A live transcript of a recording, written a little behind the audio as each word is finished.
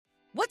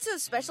What's so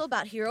special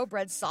about Hero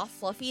Bread's soft,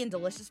 fluffy, and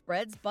delicious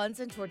breads, buns,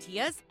 and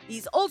tortillas?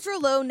 These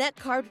ultra-low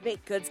net-carb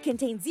baked goods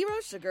contain zero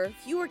sugar,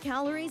 fewer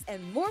calories,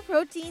 and more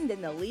protein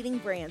than the leading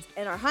brands,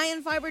 and are high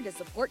in fiber to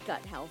support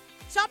gut health.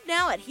 Shop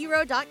now at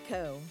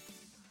hero.co.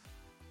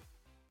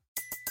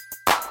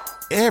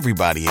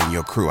 Everybody in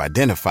your crew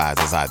identifies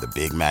as either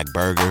Big Mac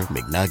Burger,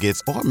 McNuggets,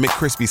 or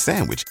McCrispy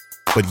Sandwich.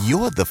 But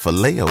you're the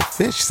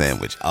Filet-O-Fish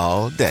Sandwich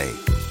all day.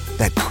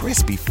 That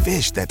crispy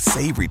fish, that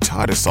savory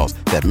tartar sauce,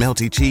 that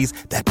melty cheese,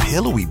 that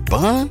pillowy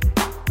bun.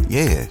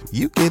 Yeah,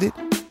 you get it.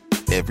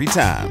 Every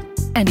time.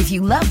 And if you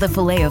love the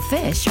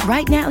Filet-O-Fish,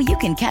 right now you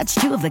can catch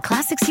two of the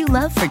classics you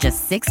love for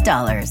just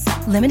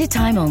 $6. Limited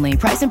time only.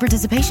 Price and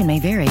participation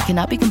may vary.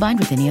 Cannot be combined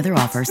with any other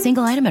offer.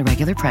 Single item at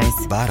regular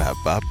price.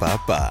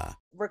 Ba-da-ba-ba-ba.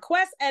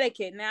 Request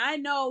etiquette. Now I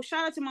know,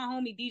 shout out to my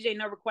homie DJ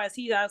No Request.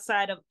 He's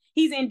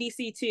in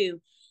DC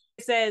too.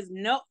 It says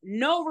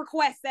no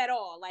requests at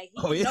all. Like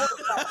no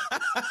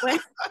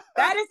requests.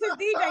 That is his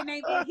DJ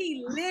name, and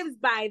he lives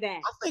by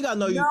that. I think I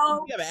know you.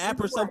 You have an app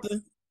or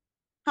something?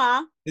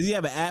 Huh? Does he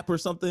have an app or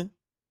something?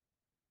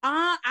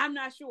 I'm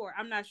not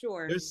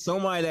sure. There's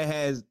somebody that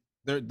has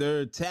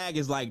their tag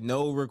is like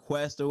no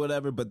request or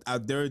whatever, but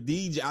their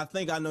DJ. I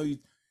think I know you.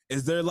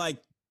 Is there like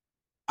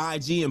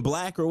IG in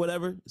black or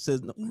whatever? It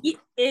says no.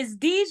 Is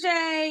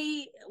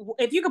DJ?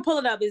 If you can pull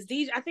it up, is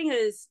DJ? I think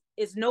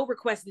it's no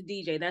request to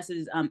DJ. That's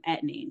his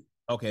at name.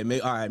 Okay,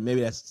 maybe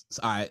that's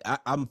all right.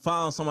 I'm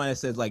following somebody that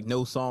says like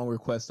no song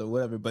request or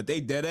whatever, but they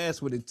dead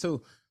ass with it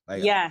too.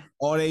 Like yeah,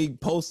 or they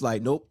post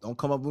like nope, don't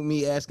come up with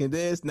me asking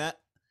this, not.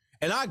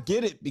 And I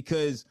get it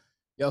because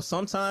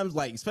sometimes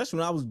like especially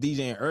when I was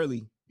DJing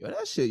early,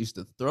 that shit used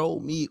to throw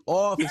me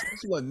off,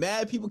 especially when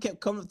mad people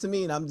kept coming up to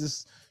me and I'm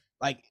just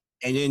like.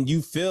 And then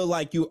you feel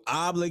like you're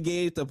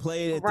obligated to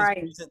play it at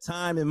this present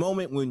time and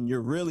moment when you're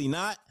really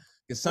not.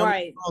 Because some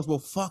songs will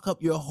fuck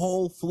up your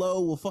whole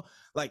flow.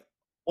 Like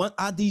when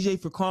I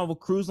DJ for Carnival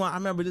Cruise Line, I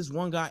remember this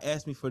one guy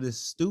asked me for this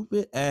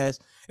stupid ass.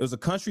 It was a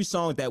country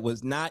song that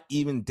was not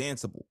even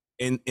danceable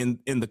in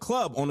the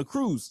club on the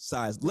cruise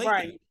size.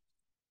 Late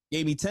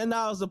gave me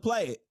 $10 to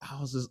play it. I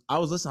was listening. I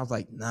was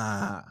like,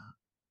 nah,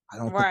 I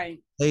don't think I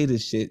play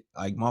this shit.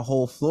 Like my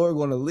whole floor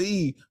gonna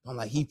leave. I'm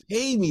like, he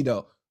paid me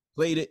though.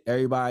 Played it,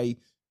 everybody.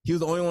 He was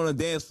the only one on the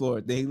dance floor.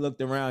 Then he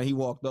looked around, he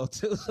walked off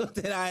too.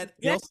 Then I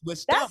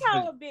switched up. That's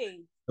how it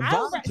be. The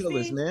vibe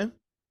killers, man.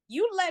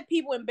 You let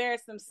people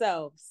embarrass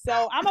themselves.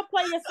 So I'm gonna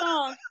play your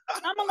song.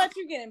 I'm gonna let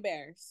you get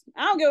embarrassed.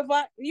 I don't give a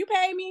fuck. You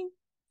pay me,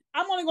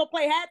 I'm only gonna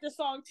play half the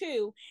song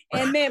too,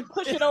 and then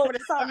push it over to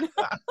something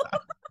else.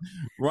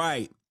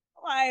 Right.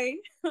 Like,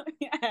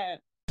 yeah.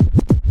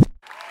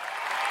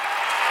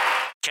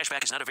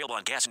 Cashback is not available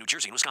on gas in New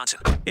Jersey and Wisconsin.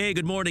 Hey,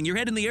 good morning. You're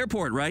heading to the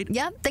airport, right?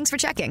 Yep, thanks for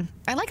checking.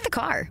 I like the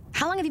car.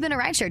 How long have you been a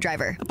rideshare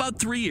driver? About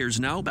 3 years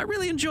now. I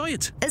really enjoy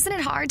it. Isn't it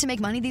hard to make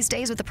money these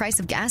days with the price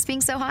of gas being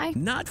so high?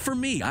 Not for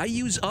me. I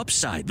use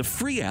Upside, the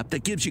free app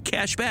that gives you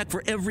cash back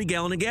for every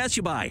gallon of gas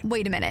you buy.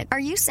 Wait a minute. Are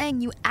you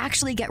saying you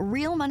actually get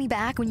real money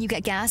back when you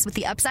get gas with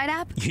the Upside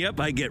app? Yep,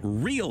 I get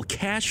real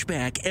cash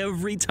back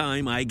every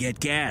time I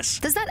get gas.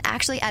 Does that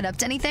actually add up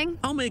to anything?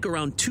 I'll make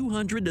around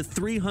 $200 to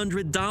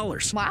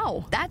 $300.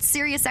 Wow, that's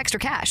serious extra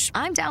cash.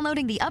 I'm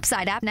downloading the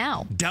Upside app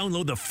now.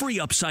 Download the free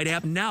Upside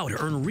app now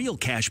to earn real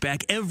cash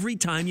back every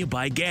time you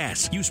buy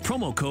gas. Use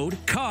promo code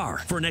CAR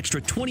for an extra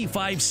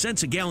 25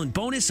 cents a gallon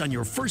bonus on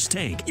your first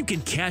tank. You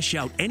can cash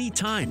out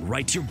anytime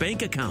right to your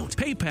bank account,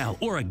 PayPal,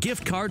 or a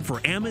gift card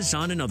for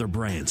Amazon and other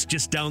brands.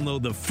 Just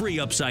download the free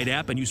Upside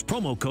app and use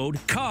promo code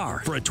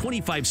CAR for a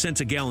 25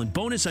 cents a gallon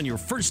bonus on your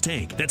first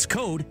tank. That's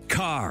code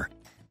CAR.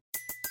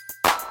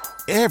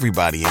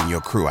 Everybody in your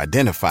crew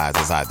identifies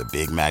as either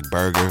Big Mac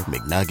Burger,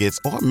 McNuggets,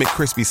 or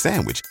McCrispy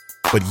Sandwich.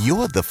 But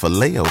you're the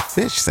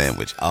Filet-O-Fish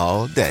Sandwich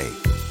all day.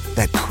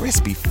 That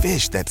crispy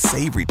fish, that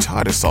savory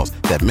tartar sauce,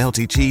 that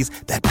melty cheese,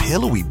 that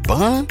pillowy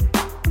bun.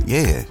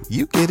 Yeah,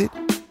 you get it.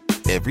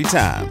 Every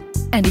time.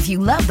 And if you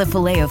love the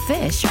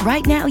Filet-O-Fish,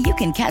 right now you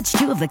can catch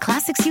two of the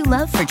classics you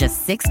love for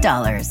just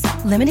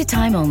 $6. Limited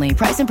time only.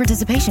 Price and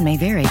participation may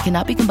vary.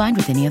 Cannot be combined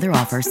with any other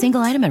offer.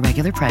 Single item at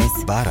regular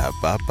price.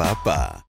 Ba-da-ba-ba-ba.